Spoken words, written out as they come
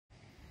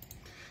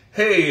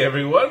Hey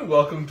everyone,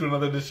 welcome to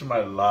another edition of my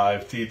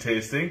live tea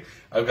tasting.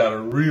 I've got a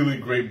really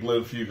great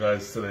blend for you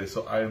guys today,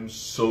 so I am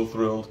so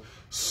thrilled,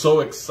 so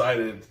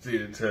excited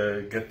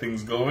to get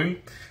things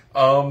going.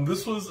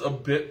 This was a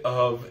bit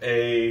of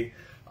a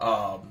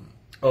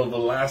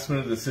last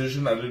minute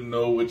decision. I didn't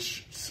know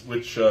which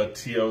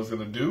tea I was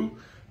gonna do,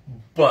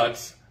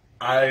 but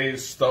I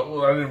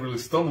didn't really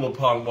stumble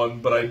upon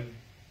one, but I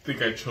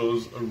think I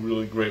chose a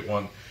really great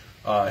one.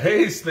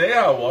 Hey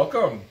Sneha,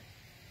 welcome.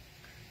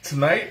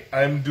 Tonight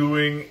I'm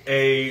doing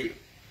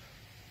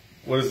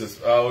what is this?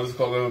 What is it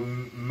called? A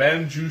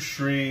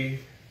Manjushree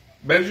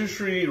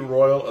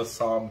Royal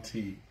Assam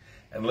tea.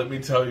 And let me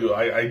tell you,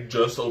 I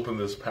just opened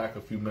this pack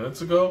a few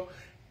minutes ago,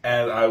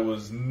 and I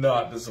was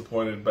not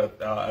disappointed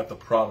at the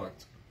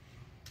product.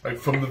 Like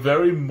from the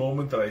very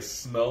moment that I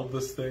smelled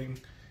this thing,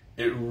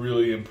 it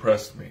really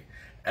impressed me.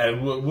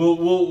 And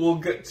we'll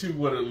get to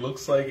what it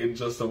looks like in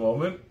just a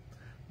moment,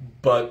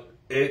 but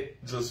it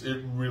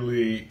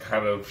really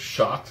kind of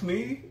shocked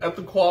me at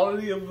the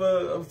quality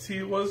of tea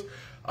it was.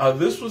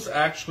 This was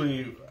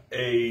actually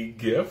a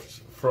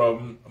gift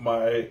from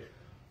my,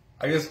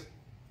 I guess,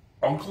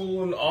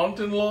 uncle and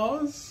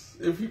aunt-in-laws,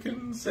 if you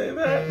can say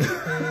that,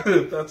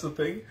 if that's a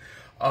thing.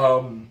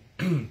 That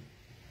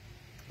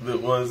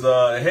was,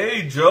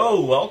 hey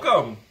Joe,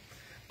 welcome.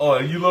 Oh,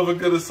 and you love a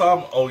good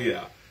Assam? Oh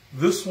yeah.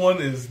 This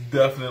one is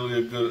definitely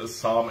a good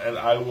Assam, and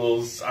I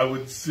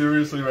would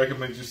seriously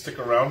recommend you stick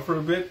around for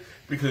a bit,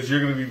 because you're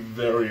going to be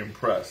very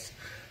impressed.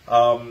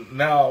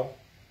 Now,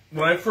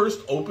 when I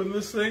first opened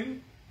this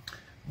thing,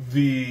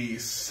 the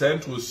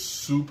scent was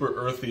super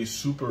earthy,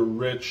 super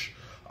rich.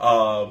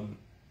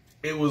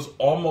 It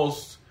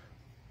was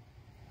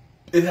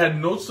it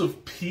had notes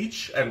of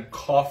peach and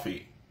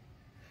coffee.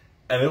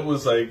 And it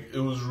was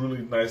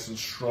really nice and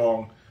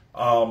strong.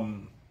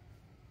 And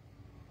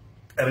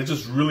it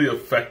just really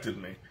affected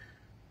me.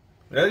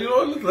 Yeah, you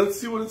know what? Let's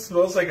see what it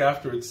smells like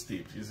after it's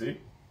steeped, you see?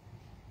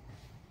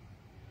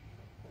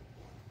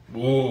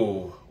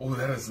 Ooh,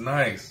 that is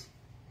nice.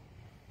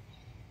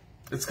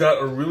 It's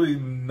got a really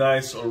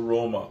nice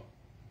aroma.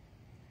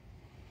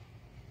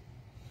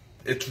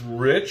 It's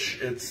rich,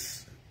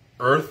 it's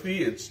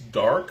earthy, it's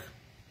dark.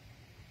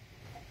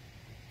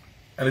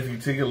 And if you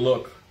take a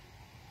look,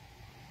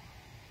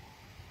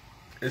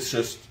 it's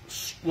just,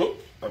 whoop,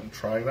 I'm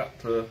trying not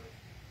to,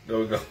 there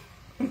we go.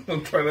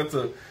 I'm trying not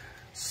to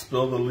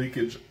spill the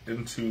leakage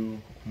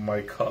into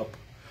my cup,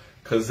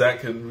 because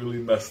that can really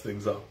mess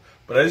things up.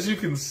 But as you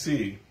can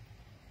see,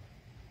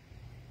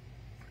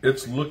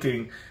 it's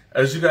looking,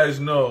 as you guys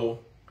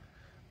know,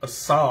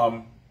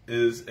 Assam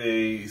is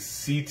a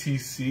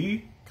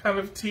CTC kind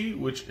of tea,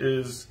 which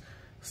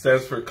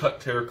stands for cut,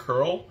 tear,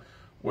 curl,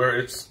 where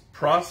it's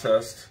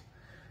processed.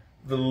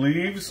 The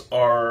leaves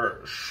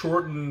are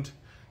shortened,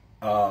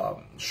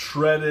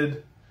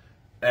 shredded,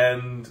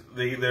 and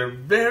they're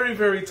very,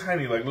 very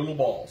tiny, like little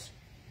balls.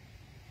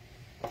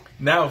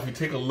 Now, if you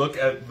take a look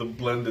at the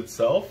blend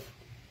itself,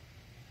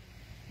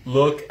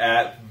 look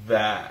at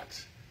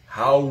that.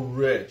 How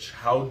rich,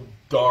 how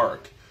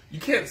dark. You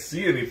can't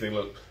see anything.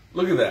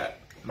 Look at that.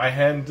 My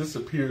hand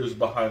disappears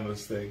behind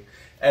this thing.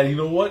 And you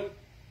know what?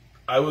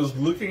 I was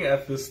looking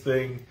at this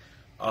thing,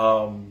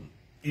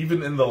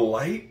 even in the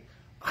light,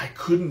 I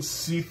couldn't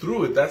see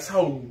through it. That's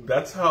how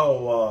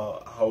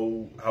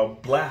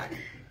black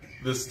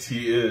this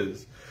tea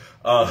is.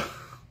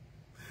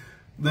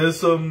 There's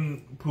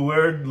some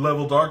pu'er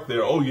level dark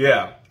there. Oh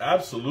yeah,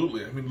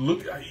 absolutely. I mean,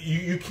 look,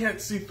 you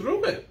can't see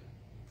through it.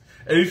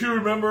 And if you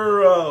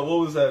remember, what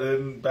was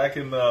that, back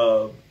in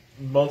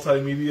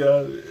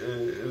multimedia,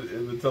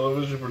 in the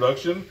television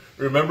production,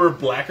 remember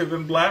Blacker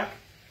Than Black?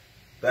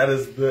 That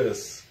is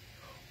this.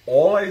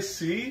 All I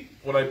see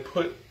when I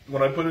put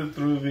it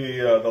through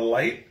the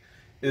light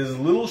is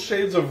little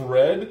shades of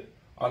red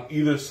on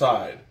either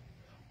side.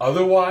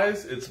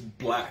 Otherwise, it's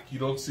black. You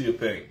don't see a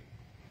thing.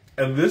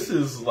 And this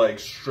is like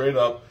straight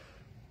up,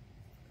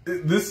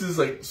 this is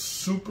like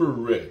super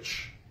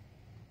rich.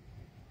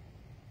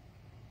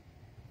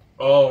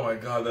 Oh my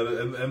god,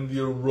 and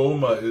the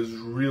aroma is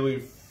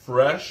really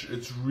fresh.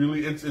 It's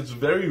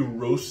very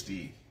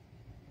roasty.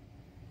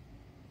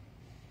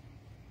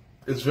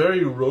 It's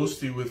very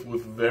roasty with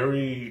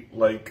very,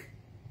 like,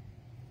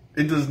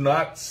 it does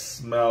not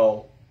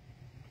smell,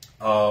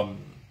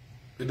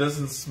 it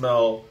doesn't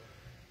smell,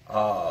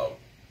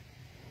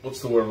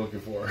 what's the word I'm looking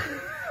for?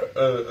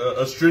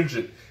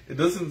 Astringent. It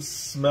doesn't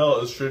smell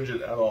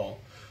astringent at all.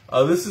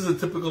 This is a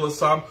typical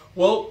Assam.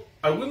 Well,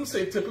 I wouldn't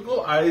say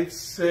typical, I'd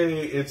say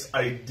it's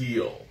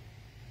ideal.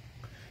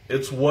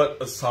 It's what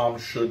Assam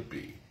should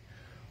be.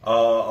 A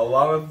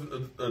lot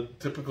of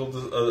typical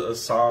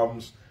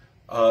Assams,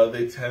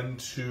 they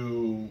tend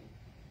to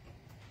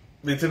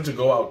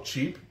go out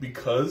cheap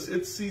because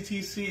it's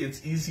CTC.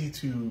 It's easy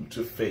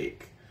to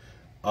fake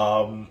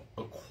a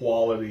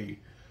quality,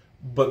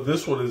 but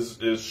this one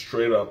is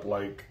straight up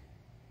like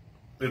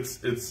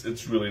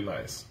it's really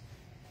nice.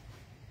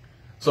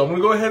 So I'm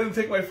gonna go ahead and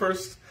take my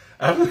first.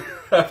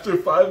 After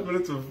 5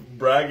 minutes of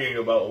bragging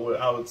about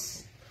how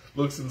it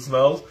looks and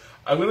smells,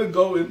 I'm going to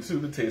go into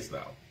the taste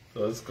now.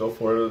 So let's go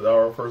for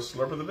our first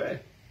slurp of the day.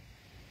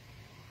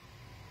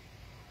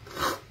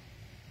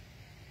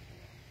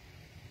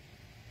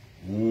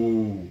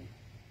 Ooh,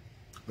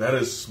 that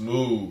is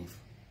smooth.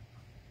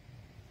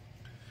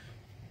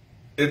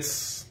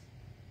 It's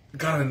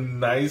got a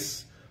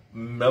nice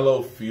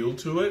mellow feel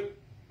to it.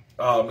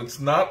 It's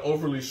not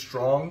overly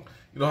strong.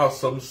 You know how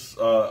some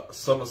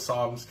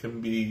Assams can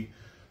be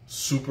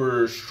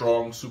super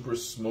strong, super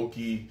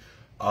smoky.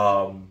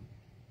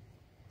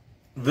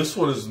 This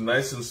one is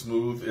nice and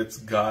smooth. It's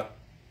got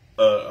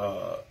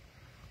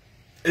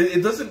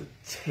it doesn't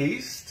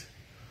taste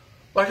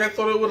like I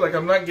thought it would. Like,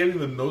 I'm not getting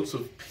the notes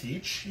of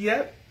peach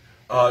yet.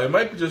 It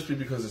might just be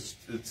because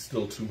it's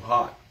still too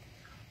hot.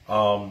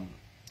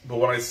 But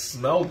when I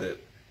smelled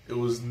it, it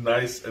was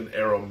nice and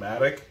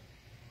aromatic.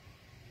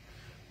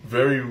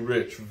 Very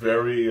rich,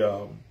 very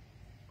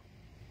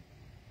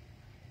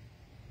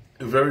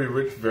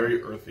rich,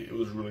 very earthy. It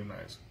was really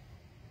nice.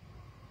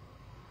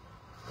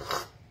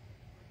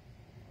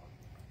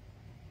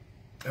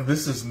 And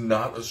this is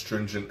not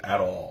astringent at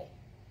all.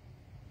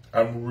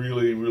 I'm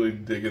really, really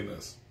digging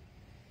this.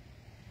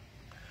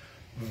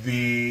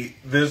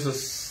 There's a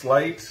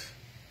slight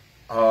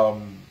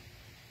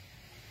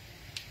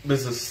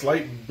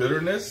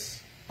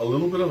bitterness, a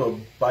little bit of a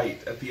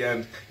bite at the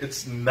end.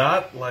 It's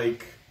not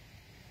like,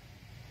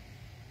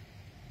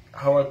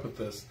 how do I put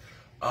this?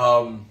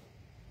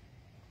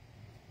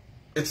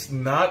 It's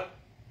not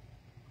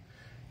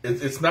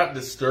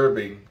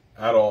disturbing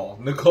at all.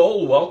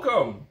 Nicole,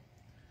 welcome.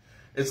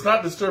 It's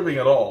not disturbing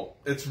at all.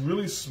 It's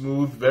really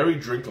smooth, very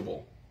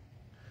drinkable.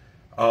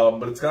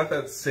 But it's got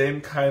that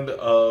same kind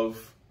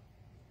of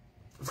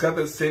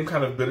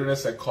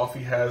bitterness that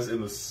coffee has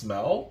in the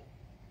smell.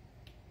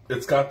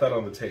 It's got that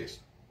on the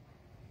taste.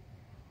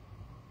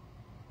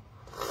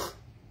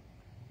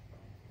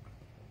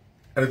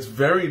 And it's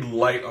very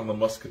light on the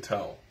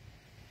muscatel.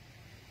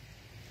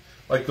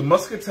 Like, the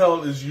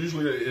muscatel is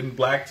usually, in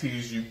black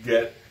teas, you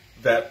get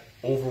that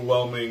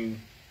overwhelming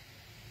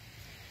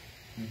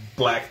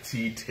black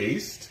tea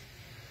taste.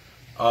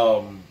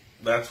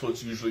 That's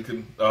what's usually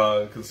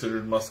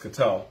considered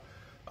muscatel.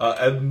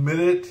 Admit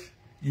it,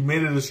 you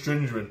made it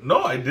astringent.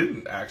 No, I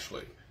didn't,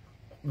 actually.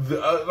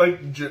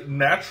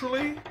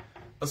 Naturally,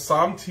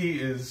 Assam tea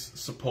is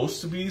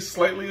supposed to be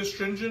slightly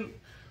astringent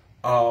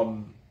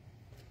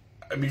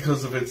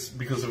because of its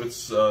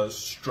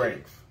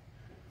strength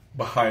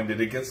behind it.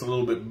 It gets a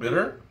little bit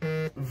bitter.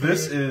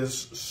 This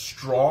is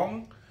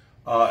strong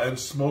and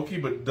smoky,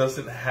 but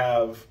doesn't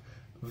have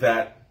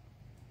that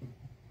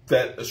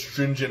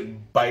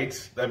astringent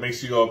bite that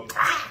makes you go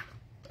ah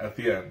at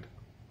the end.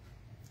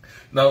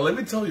 Now, let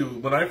me tell you,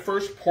 when I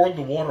first poured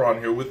the water on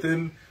here,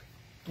 within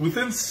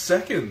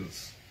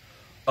seconds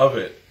of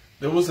it,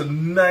 there was a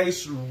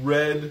nice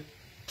red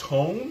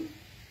tone,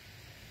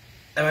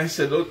 and I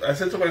said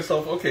to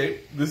myself, okay,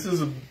 this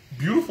is a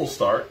beautiful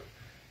start.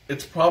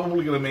 It's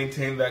probably going to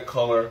maintain that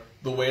color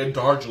the way a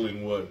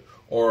Darjeeling would,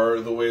 or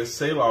the way a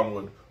Ceylon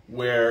would,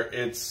 where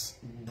it's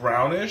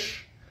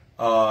brownish,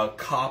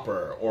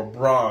 copper or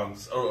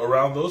bronze, or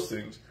around those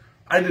things.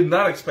 I did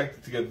not expect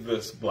it to get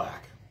this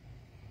black.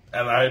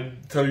 And I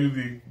tell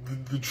you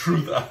the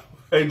truth,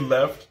 I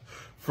left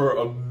for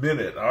a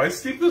minute. Now, I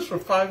steeped this for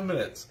 5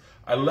 minutes.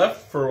 I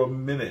left for a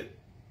minute,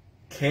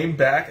 came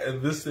back,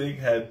 and this thing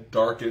had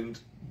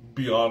darkened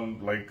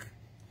beyond, like,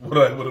 what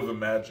I would have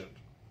imagined.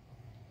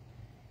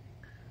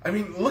 I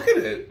mean, look at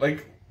it.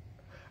 Like,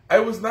 I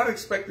was not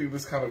expecting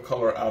this kind of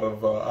color out of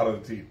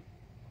the tea.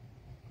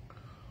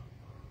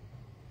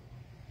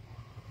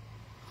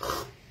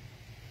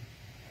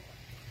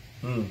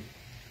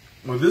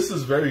 Well, this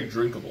is very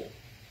drinkable.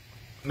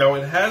 Now,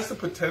 it has the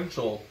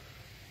potential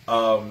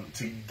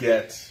to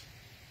get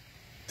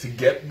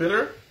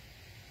bitter.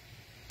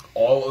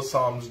 All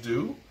Assams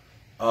do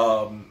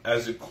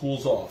as it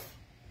cools off.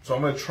 So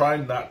I'm going to try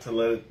not to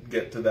let it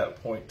get to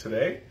that point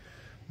today.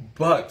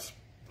 But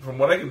from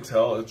what I can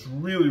tell, it's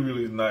really,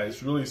 really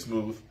nice, really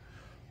smooth.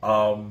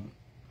 I'm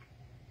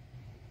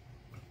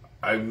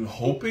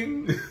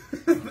hoping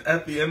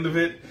at the end of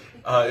it,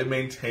 it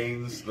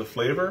maintains the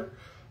flavor.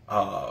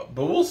 But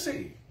we'll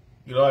see.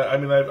 You know, I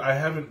mean, I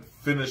haven't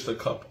finished a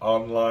cup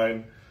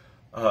online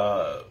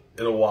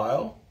in a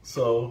while,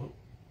 so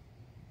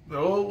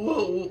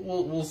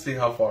we'll see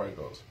how far it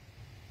goes.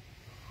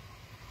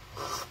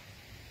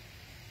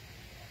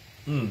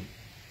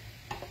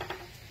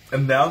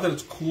 And now that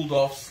it's cooled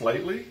off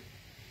slightly,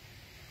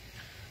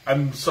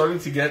 I'm starting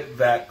to get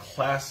that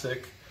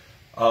classic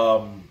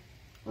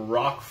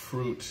rock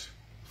fruit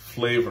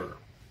flavor.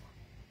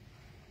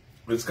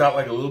 It's got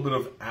like a little bit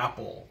of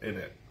apple in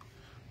it.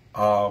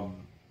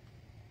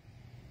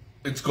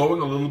 It's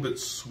going a little bit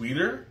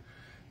sweeter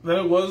than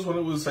it was when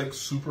it was like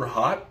super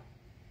hot.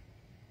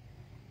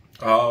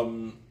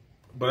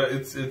 But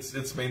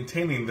it's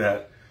maintaining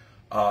that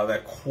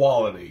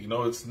quality. You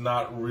know, it's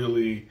not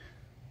really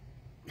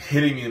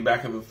hitting me in the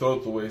back of the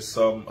throat the way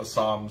some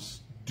Assams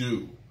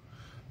do.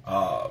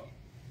 But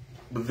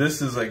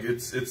this is like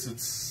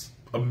it's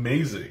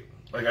amazing.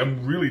 Like,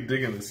 I'm really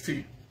digging this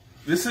tea.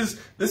 This is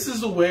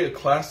the way a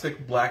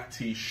classic black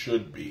tea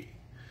should be.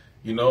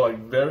 You know, like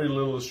very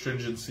little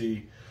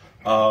astringency.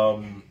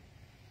 You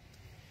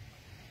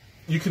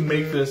can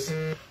make this.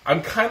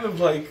 I'm kind of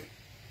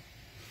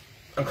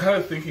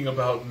thinking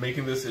about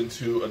making this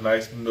into a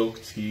nice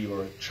milk tea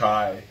or a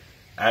chai,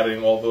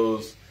 adding all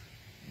those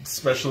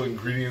special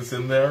ingredients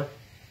in there.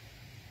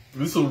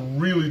 This will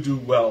really do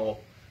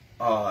well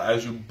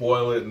as you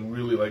boil it and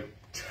really like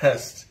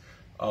test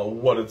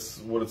what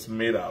it's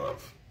made out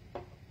of.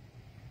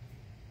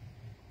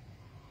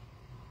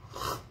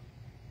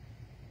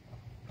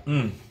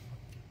 Oh,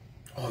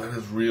 that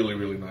is really,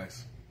 really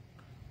nice.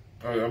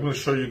 All right, I'm going to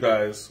show you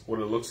guys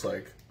what it looks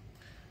like,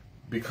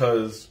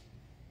 because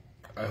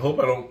I hope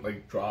I don't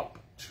like drop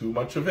too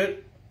much of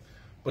it.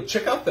 But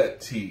check out that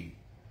tea.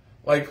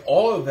 Like,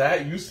 all of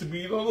that used to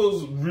be, you know,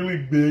 those really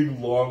big,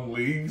 long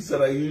leaves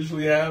that I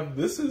usually have?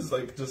 This is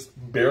like just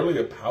barely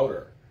a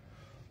powder.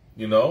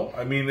 You know?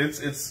 I mean,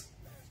 it's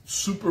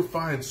super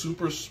fine,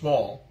 super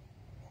small.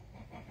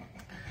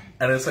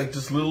 And it's like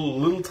just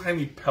little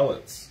tiny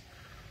pellets.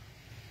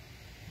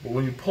 But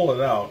when you pull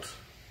it out,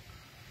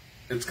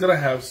 it's gonna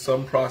have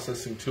some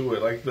processing to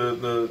it. Like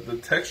the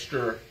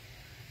texture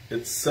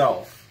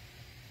itself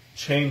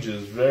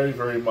changes very,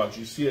 very much.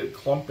 You see it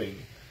clumping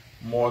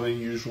more than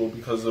usual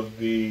because of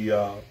the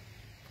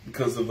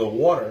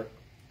water,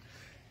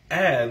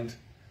 and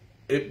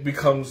it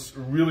becomes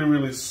really,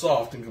 really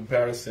soft in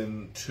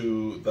comparison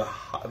to the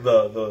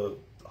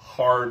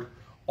hard,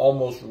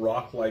 almost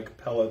rock-like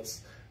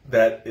pellets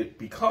that it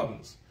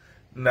becomes.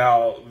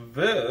 Now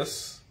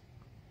this,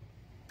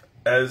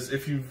 as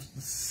if you've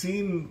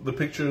seen the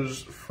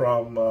pictures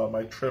from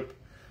my trip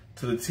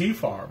to the tea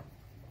farm,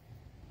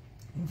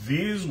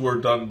 these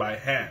were done by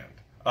hand.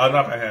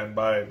 Not by hand,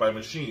 by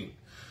machine.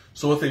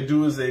 So what they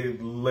do is they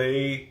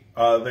lay,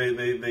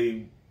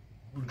 they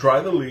dry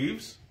the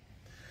leaves,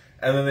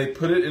 and then they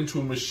put it into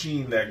a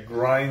machine that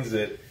grinds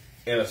it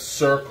in a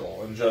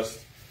circle and just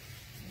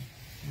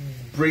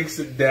breaks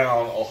it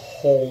down a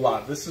whole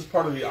lot. This is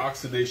part of the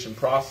oxidation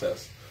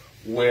process,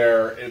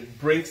 where it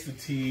breaks the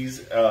tea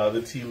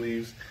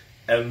leaves,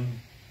 and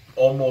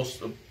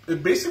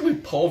it basically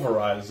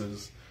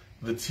pulverizes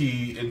the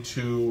tea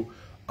into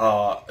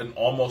an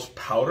almost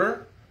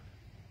powder,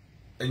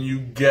 and you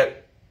get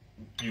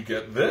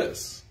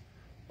this.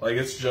 Like,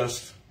 it's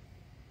just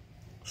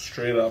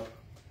straight up.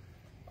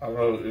 I don't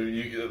know.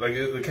 Like,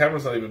 the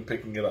camera's not even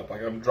picking it up.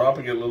 Like, I'm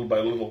dropping it little by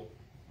little.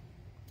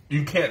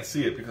 You can't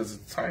see it because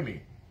it's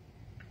tiny.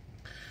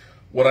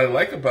 What I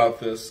like about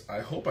this, I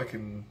hope I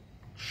can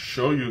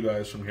show you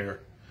guys from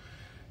here,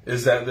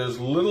 is that there's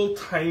little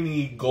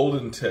tiny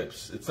golden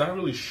tips. It's not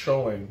really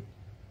showing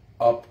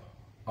up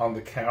on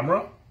the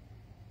camera.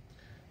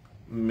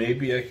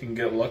 Maybe I can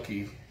get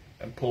lucky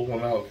and pull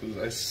one out, because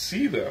I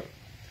see them.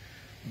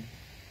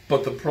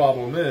 But the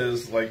problem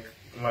is, like,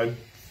 my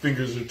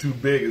fingers are too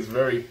big. It's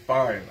very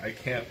fine. I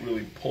can't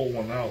really pull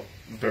one out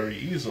very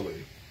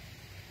easily.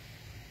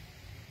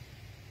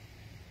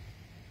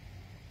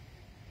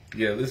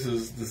 Yeah, this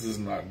is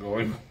not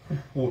going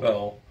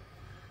well.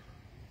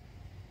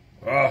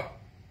 Oh,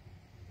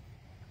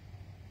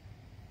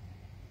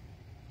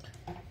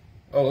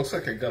 looks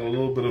like I got a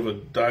little bit of a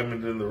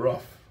diamond in the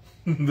rough.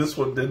 This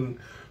one didn't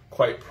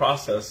quite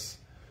process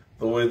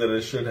the way that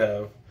it should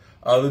have.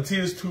 The tea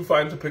is too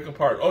fine to pick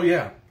apart. Oh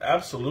yeah,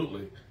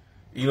 absolutely.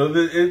 You know,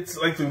 it's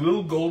like the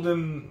little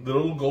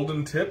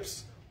golden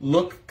tips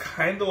look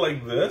kind of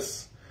like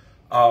this.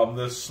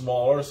 They're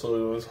smaller,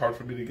 so it's hard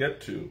for me to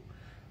get to.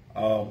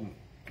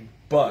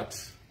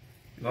 But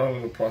you know, I'm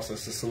going to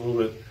process this a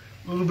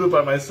little bit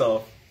by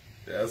myself.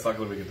 Yeah, it's not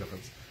going to make a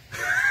difference.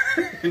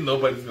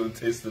 Nobody's going to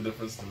taste the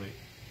difference to me.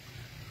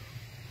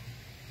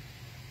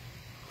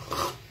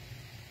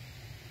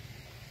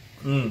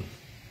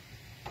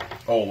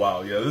 Oh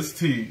wow, yeah, this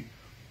tea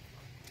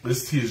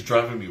is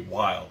driving me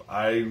wild.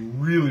 I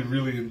really,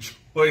 really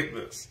enjoy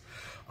this.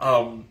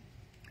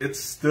 It's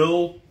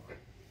still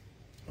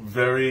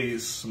very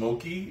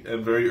smoky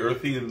and very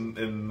earthy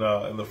in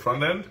the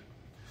front end.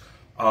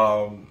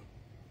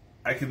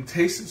 I can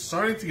taste it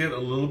starting to get a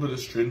little bit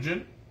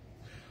astringent.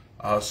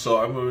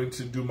 So I'm going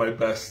to do my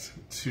best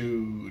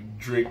to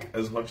drink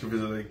as much of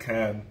it as I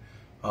can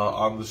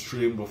on the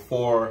stream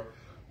before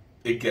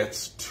it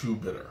gets too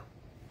bitter.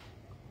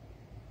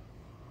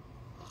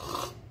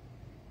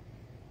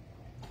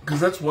 Because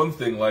that's one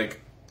thing,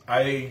 like,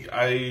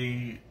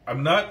 I'm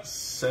not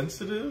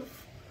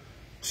sensitive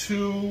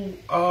to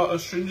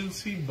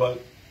astringency,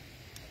 but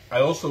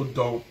I also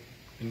don't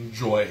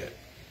enjoy it,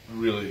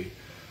 really.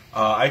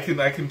 I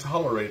can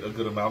tolerate a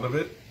good amount of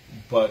it,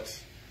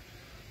 but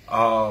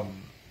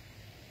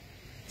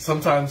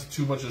sometimes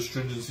too much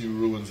astringency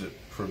ruins it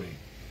for me.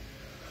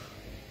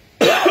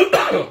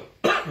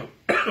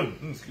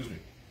 Excuse me.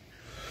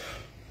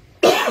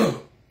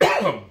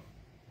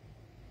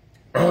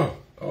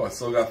 Oh, I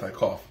still got that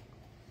cough,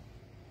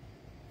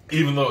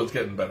 even though it's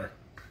getting better.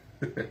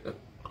 And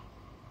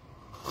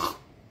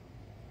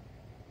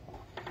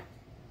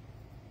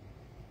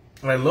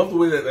I love the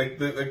way that like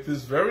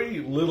there's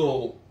very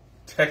little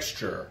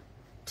texture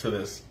to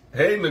this.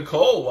 Hey,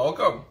 Nicole,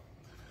 welcome.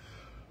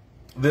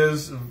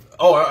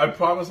 I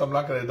promise I'm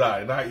not gonna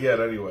die. Not yet,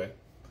 anyway.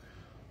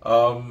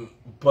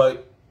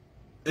 But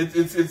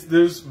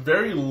there's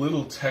very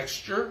little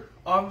texture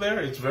on there.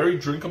 It's very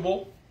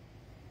drinkable.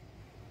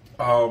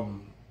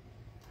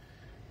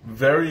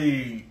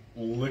 Very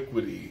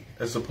liquidy,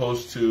 as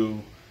opposed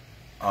to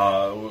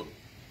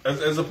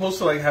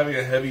like having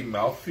a heavy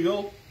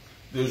mouthfeel.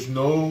 There's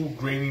no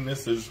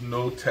graininess. There's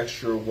no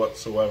texture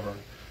whatsoever.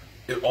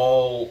 It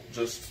all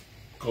just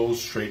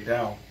goes straight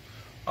down.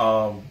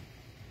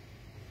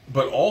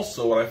 But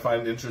also, what I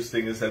find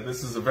interesting is that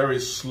this is a very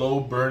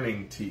slow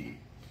burning tea.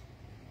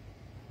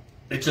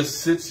 It just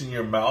sits in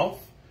your mouth,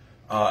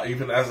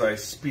 even as I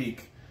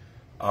speak,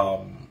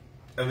 and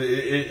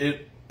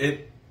it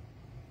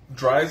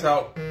dries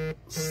out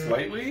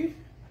slightly,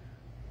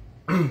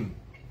 and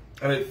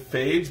it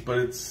fades, but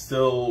it's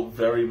still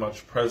very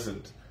much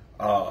present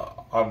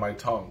on my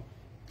tongue.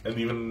 And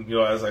even,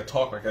 as I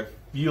talk, like, I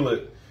feel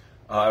it,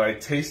 and I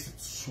taste it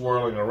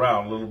swirling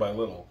around little by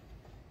little.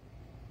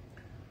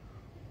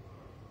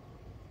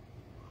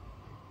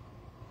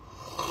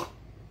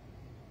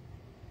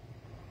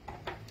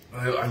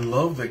 I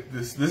love that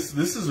this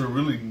is a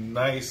really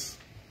nice,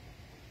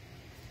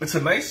 it's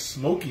a nice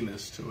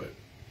smokiness to it.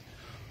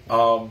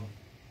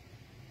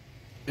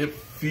 It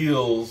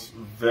feels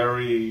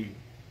very,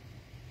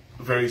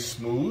 very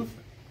smooth.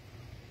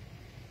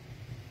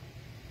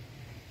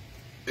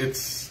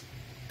 It's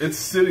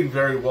sitting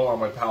very well on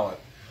my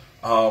palate.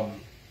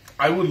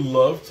 I would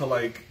love to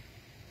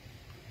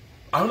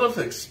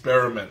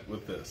experiment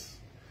with this.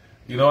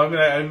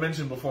 I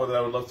mentioned before that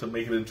I would love to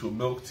make it into a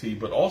milk tea,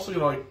 but also,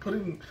 like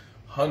putting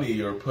honey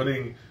or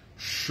putting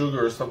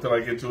sugar or something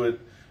like into it,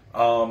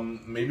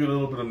 maybe a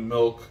little bit of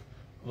milk,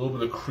 a little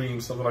bit of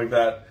cream, something like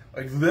that.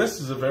 Like,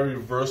 this is a very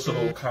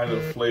versatile kind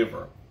of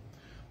flavor.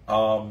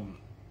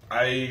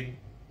 I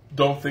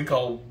don't think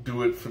I'll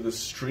do it for this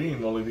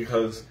stream, only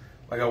because,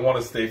 like, I want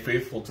to stay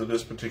faithful to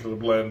this particular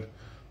blend,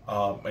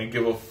 and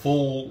give a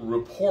full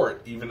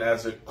report, even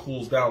as it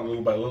cools down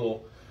little by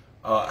little,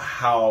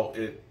 how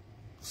it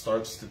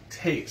starts to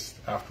taste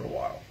after a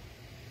while.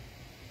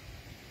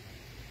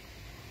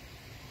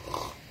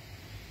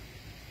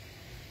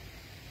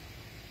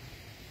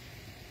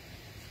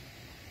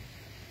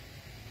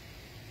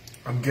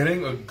 I'm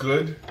getting a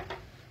good,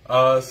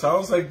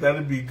 sounds like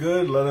that'd be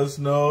good. Let us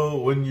know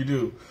when you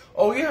do.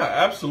 Oh yeah,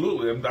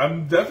 absolutely.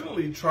 I'm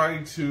definitely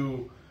trying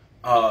to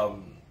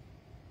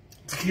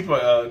keep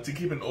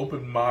an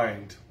open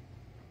mind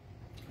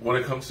when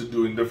it comes to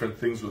doing different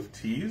things with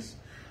teas.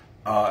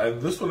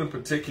 And this one in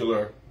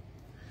particular,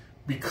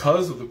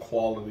 because of the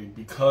quality,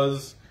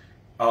 because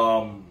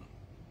I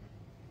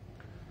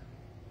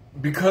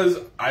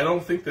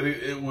don't think that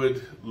it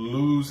would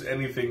lose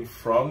anything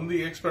from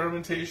the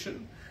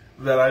experimentation,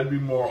 that I'd be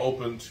more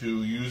open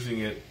to using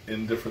it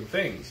in different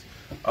things.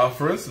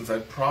 For instance,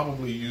 I'd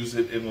probably use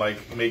it in,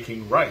 like,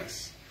 making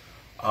rice.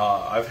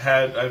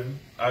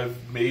 I've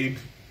made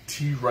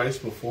tea rice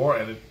before,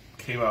 and it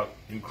came out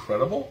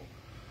incredible.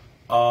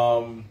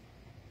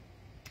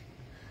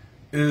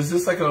 Is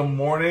this like a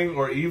morning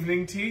or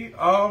evening tea?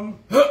 I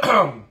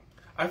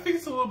think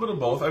it's a little bit of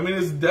both. I mean,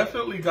 it's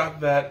definitely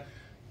got that,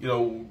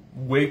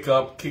 wake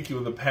up, kick you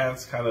in the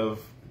pants kind of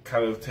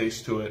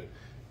taste to it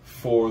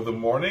for the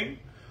morning.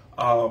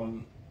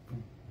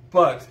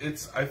 But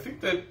I think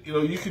that,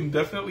 you can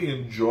definitely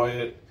enjoy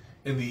it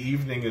in the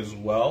evening as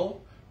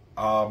well.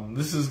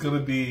 This is going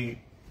to be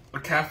a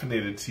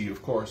caffeinated tea,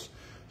 of course.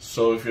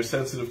 So if you're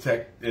sensitive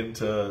to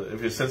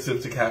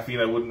caffeine,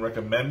 I wouldn't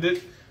recommend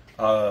it.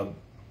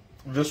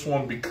 This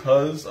one,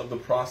 because of the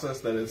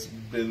process that it's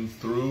been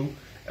through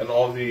and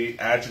all the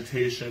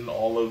agitation,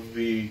 all of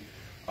the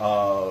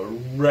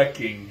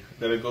wrecking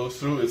that it goes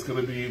through, it's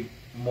going to be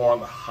more on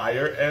the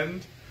higher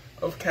end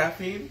of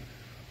caffeine.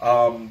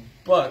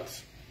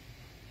 But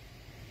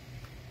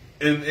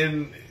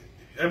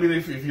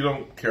if you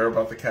don't care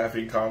about the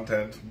caffeine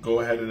content, go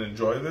ahead and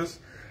enjoy this.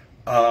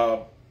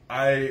 I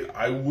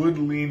would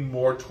lean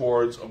more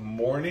towards a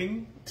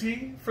morning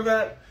tea for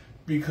that,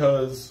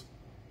 because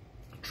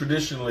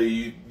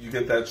traditionally you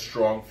get that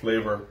strong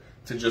flavor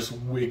to just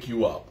wake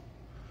you up.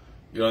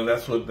 And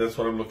that's what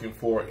I'm looking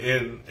for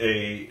in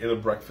a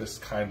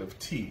breakfast kind of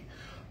tea.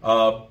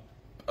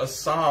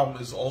 Assam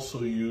is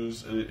also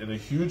used in a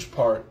huge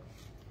part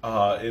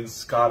in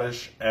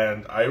Scottish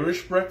and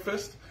Irish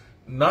breakfast.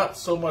 Not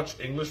so much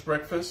English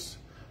breakfast.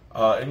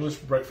 English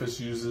breakfast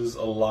uses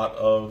a lot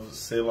of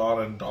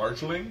Ceylon and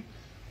Darjeeling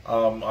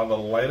on the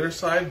lighter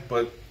side,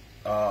 but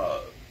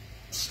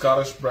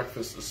Scottish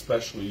breakfast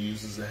especially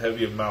uses a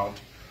heavy amount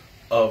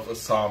of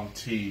Assam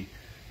tea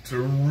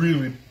to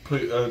really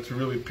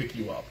pick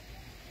you up.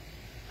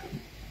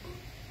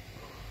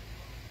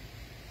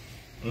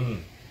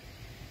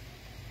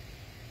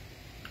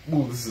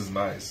 Ooh, this is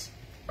nice.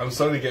 I'm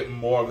starting to get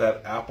more of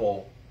that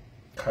apple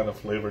kind of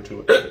flavor to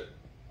it.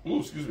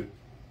 Ooh, excuse me.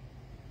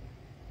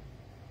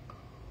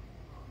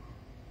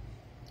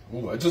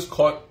 Ooh, I just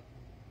caught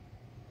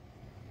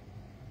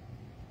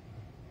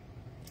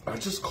I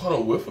just caught a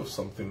whiff of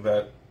something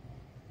that,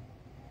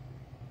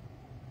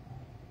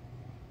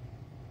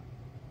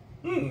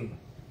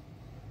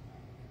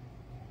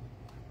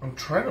 I'm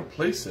trying to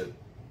place it.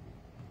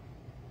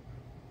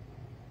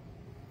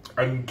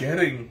 I'm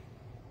getting,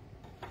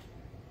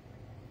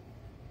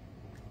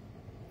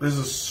 there's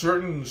a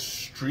certain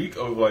streak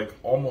of like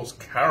almost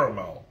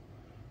caramel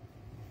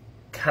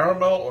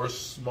or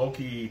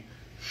smoky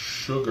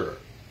sugar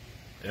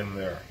in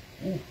there.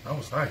 Ooh, that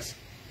was nice.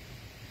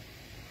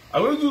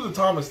 I'm gonna do the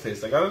Thomas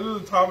taste. I gotta do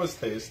the Thomas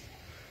taste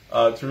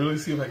to really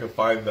see if I can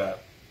find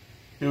that.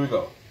 Here we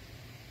go.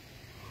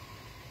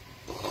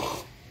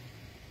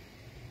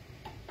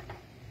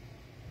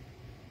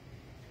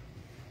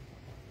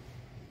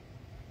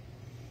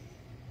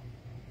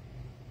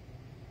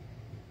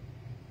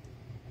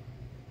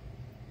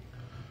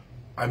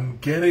 I'm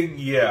getting,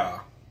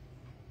 yeah,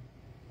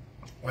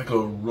 like a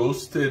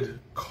roasted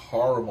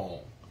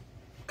caramel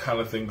kind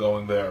of thing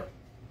going there.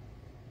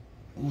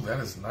 Ooh, that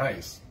is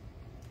nice.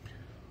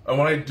 And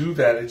when I do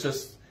that, it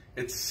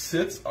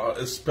sits,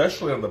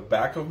 especially on the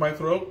back of my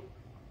throat.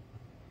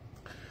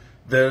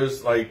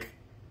 There's like,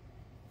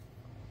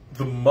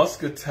 the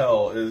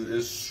muscatel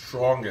is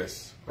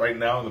strongest right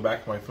now in the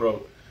back of my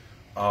throat.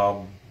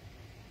 And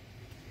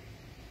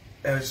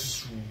it's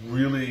just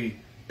really,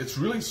 it's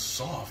really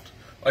soft.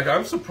 Like,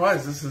 I'm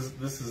surprised this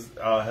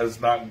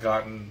has not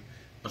gotten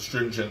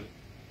astringent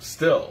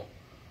still.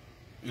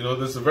 You know,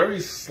 there's a very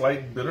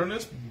slight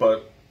bitterness,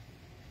 but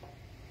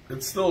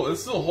it's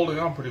still holding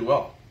on pretty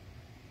well.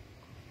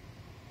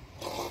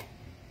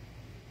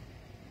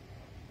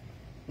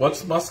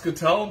 What's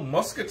muscatel?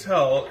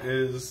 Muscatel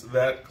is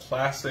that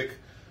classic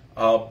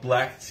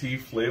black tea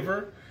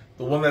flavor,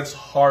 the one that's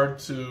hard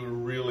to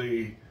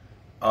really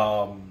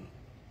to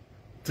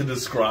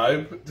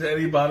describe to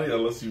anybody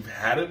unless you've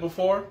had it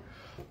before.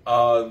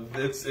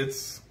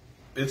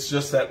 It's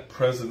just that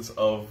presence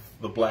of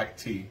the black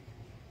tea.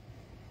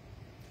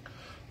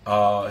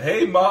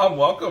 Hey Mom,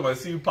 welcome. I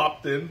see you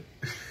popped in.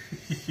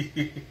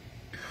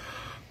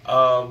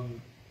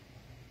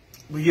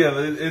 But yeah,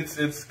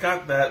 it's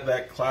got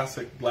that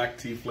classic black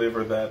tea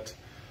flavor that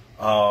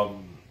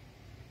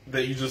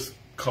that you just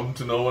come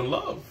to know and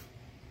love.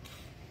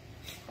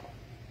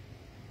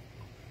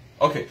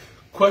 Okay,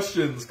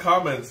 questions,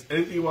 comments,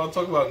 anything you want to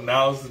talk about?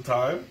 Now's the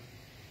time.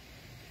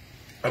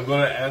 I'm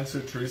going to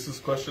answer Teresa's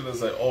question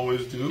as I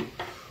always do.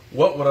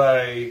 What would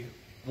I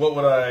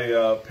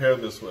pair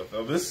this with?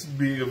 Now, this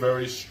being a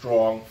very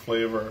strong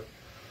flavor,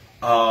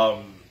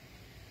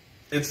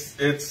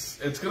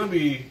 it's gonna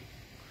be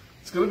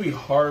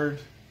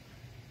hard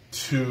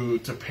to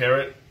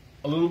pair it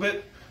a little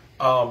bit,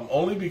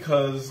 only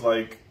because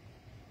like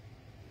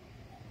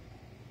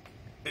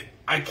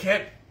I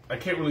can't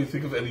really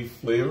think of any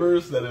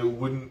flavors that it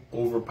wouldn't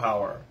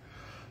overpower.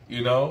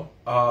 You know,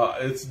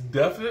 it's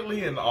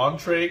definitely an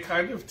entree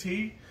kind of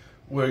tea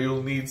where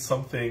you'll need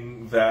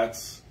something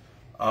that's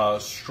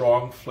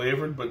strong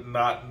flavored, but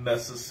not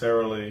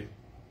necessarily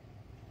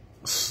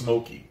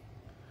smoky.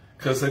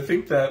 Because I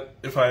think that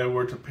if I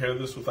were to pair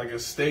this with like a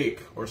steak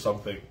or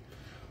something,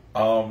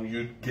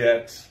 you'd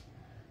get,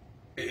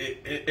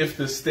 if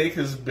the steak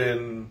has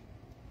been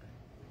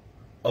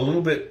a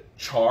little bit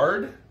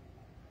charred,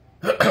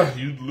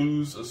 you'd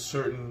lose a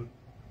certain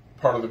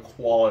part of the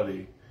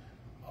quality.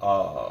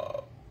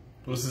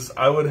 Was this,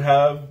 I would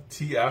have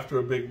tea after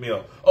a big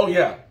meal. Oh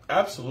yeah,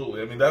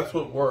 absolutely. I mean, that's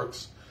what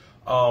works.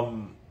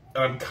 And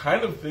I'm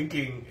kind of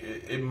thinking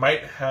it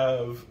might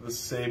have the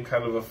same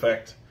kind of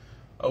effect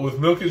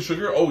with milk and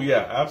sugar. Oh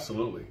yeah,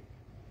 absolutely.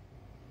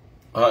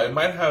 It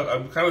might have,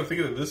 I'm kind of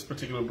thinking that this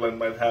particular blend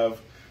might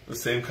have the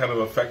same kind of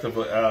effect of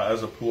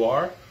as a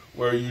pu'er,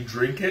 where you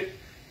drink it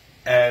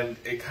and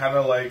it kind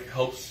of like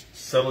helps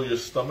settle your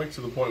stomach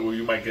to the point where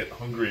you might get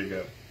hungry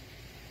again.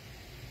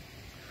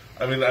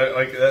 I mean,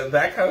 like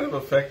that kind of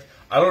effect.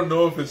 I don't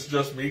know if it's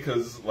just me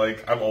because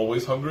like I'm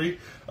always hungry,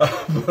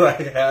 but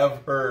I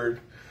have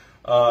heard,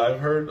 I've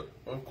heard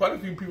quite a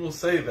few people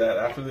say that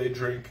after they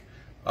drink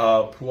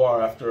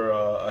pu'er after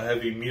a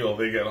heavy meal,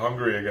 they get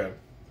hungry again.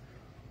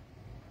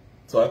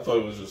 So I thought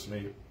it was just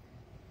me.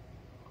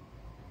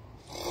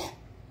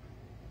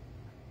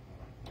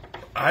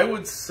 I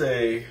would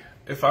say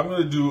if I'm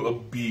going to do a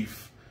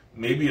beef,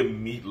 maybe a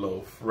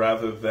meatloaf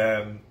rather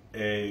than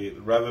a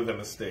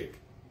steak.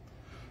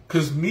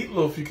 Because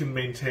meatloaf, you can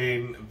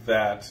maintain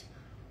that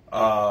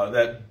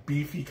that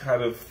beefy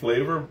kind of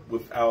flavor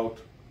without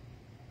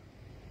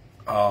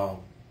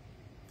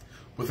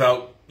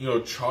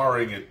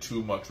charring it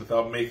too much,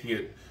 without making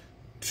it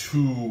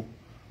too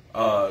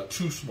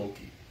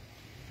smoky.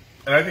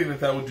 And I think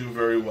that would do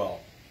very well.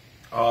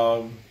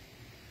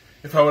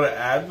 If I were to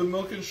add the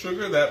milk and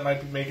sugar, that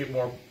might make it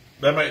more.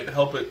 That might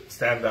help it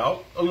stand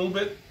out a little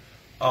bit.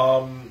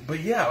 But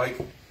yeah, like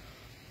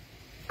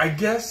I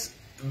guess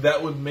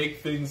that would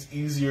make things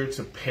easier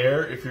to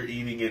pair if you're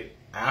eating it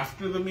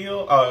after the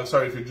meal. If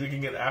you're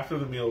drinking it after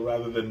the meal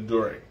rather than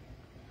during.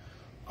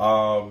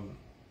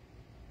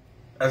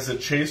 As a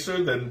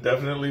chaser, then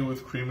definitely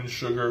with cream and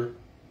sugar,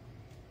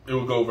 it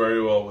will go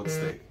very well with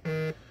steak.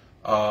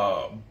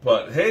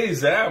 But hey,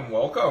 Zam,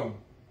 welcome.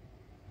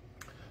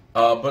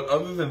 But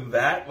other than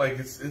that, like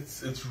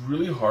it's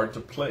really hard to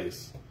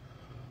place.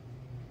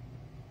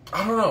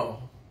 I don't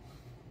know.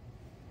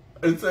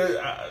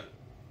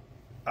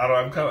 I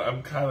don't know.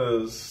 I'm kind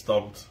of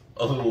stumped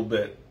a little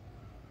bit.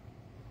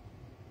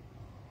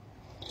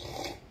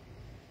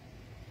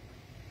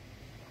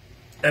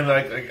 And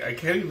I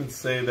can't even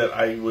say that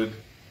I would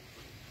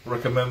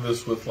recommend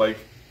this with like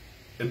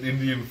an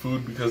Indian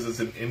food because it's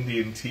an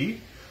Indian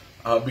tea,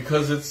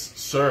 because it's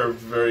served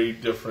very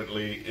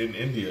differently in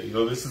India. You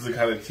know, this is the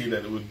kind of tea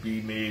that it would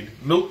be made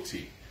milk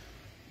tea.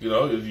 You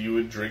know, you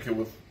would drink it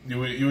with you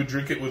would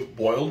drink it with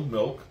boiled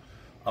milk,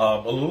 a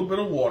little bit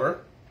of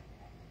water,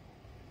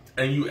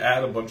 and you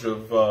add a bunch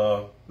of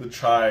the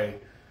chai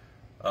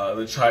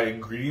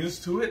ingredients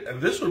to it,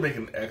 and this would make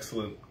an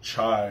excellent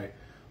chai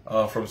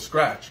from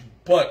scratch.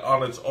 But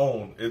on its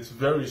own, it's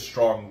very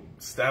strong,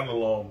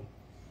 standalone.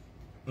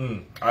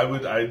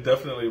 I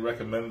definitely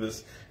recommend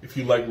this if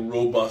you like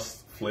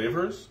robust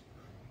flavors.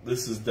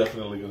 This is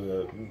definitely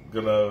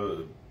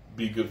gonna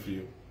be good for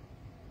you.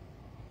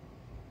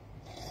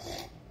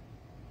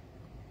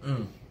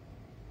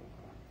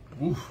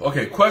 Oof.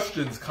 Okay,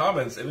 questions,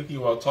 comments, anything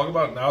you want to talk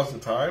about? Now's the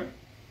time.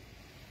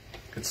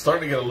 It's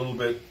starting to get a little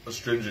bit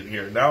astringent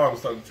here. Now I'm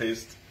starting to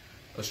taste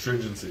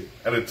astringency,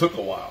 and it took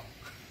a while.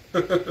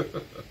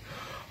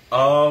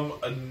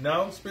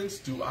 Announcements.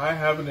 Do I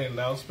have any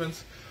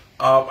announcements?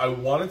 I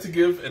wanted to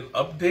give an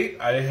update.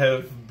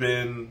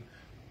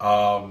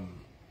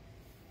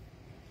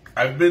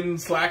 I've been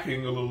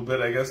slacking a little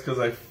bit, I guess, because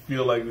I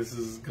feel like this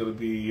is going to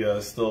be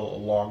still a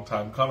long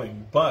time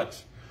coming.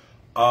 But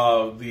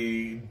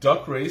the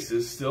duck race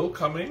is still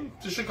coming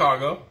to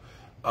Chicago.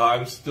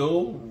 I'm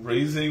still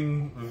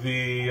raising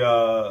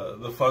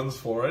the funds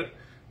for it.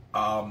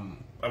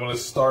 I'm going to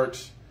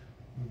start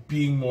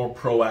being more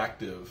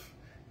proactive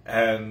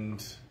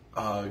and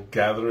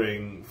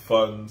gathering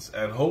funds,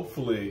 and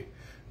hopefully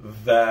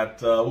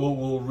that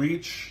we'll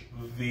reach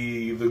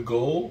the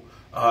goal.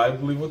 I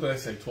believe, what did I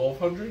say,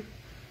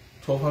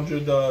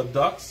 1,200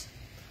 ducks.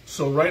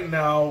 So right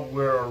now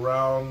we're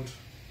around,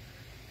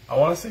 I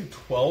want to say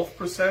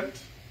 12%,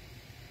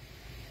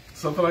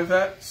 something like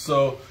that.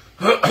 So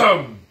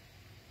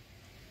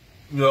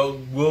you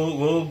know,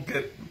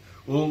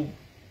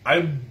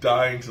 I'm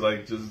dying to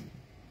like just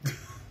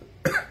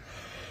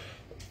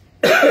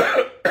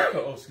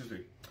oh, excuse me.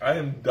 I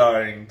am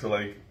dying to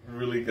like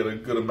really get a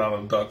good amount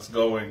of ducks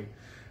going,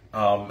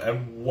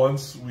 and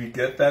once we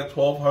get that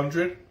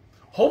 1,200,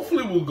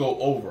 hopefully we'll go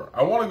over.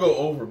 I want to go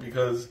over,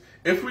 because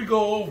if we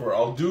go over,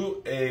 I'll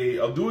do a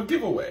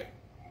giveaway.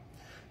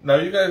 Now,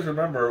 you guys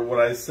remember what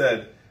I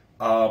said.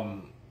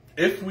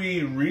 If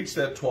we reach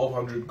that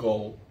 1,200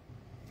 goal,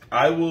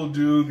 I will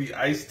do the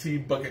iced tea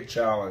bucket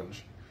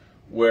challenge,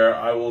 where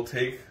I will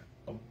take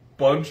a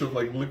bunch of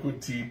like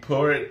liquid tea,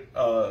 pour it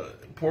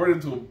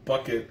into a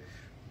bucket,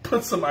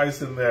 put some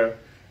ice in there,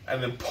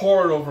 and then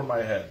pour it over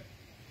my head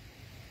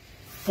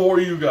for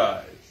you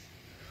guys.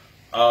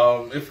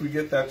 If we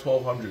get that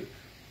 1,200,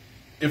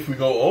 if we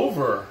go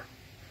over,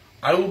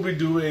 I will be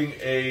doing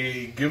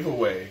a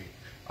giveaway.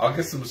 I'll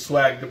get some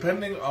swag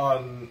depending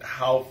on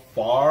how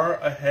far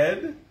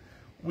ahead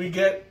we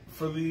get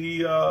for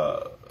the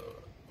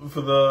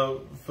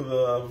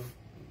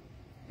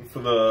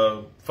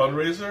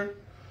fundraiser.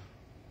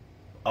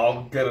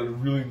 I'll get a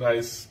really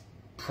nice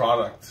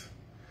product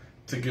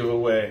to give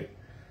away.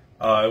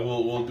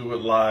 We'll do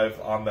it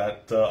live on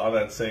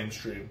that same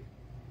stream.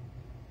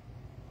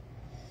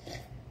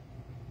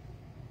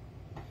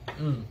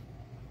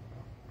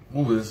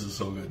 Ooh, this is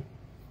so good.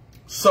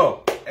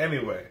 So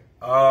anyway,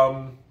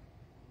 yeah,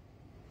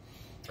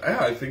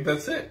 I think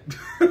that's it.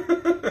 I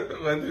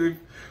think we've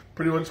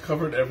pretty much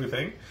covered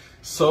everything.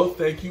 So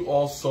thank you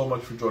all so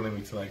much for joining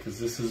me tonight, because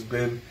this has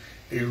been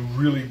a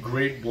really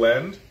great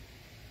blend.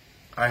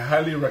 I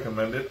highly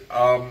recommend it.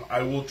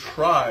 I will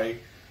try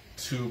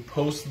to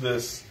post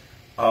this.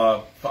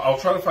 I'll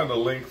try to find a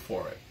link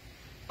for it.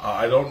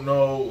 I don't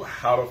know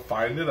how to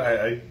find it.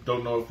 I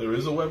don't know if there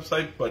is a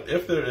website, but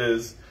if there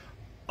is,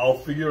 I'll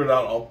figure it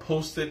out. I'll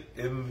post it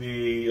in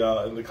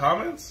the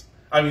comments.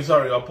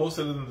 I'll post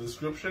it in the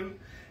description,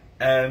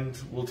 and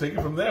we'll take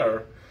it from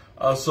there.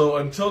 So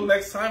until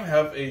next time,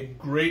 have a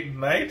great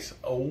night,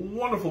 a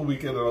wonderful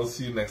weekend, and I'll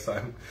see you next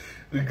time.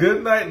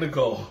 Good night,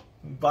 Nicole.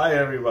 Bye,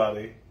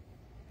 everybody.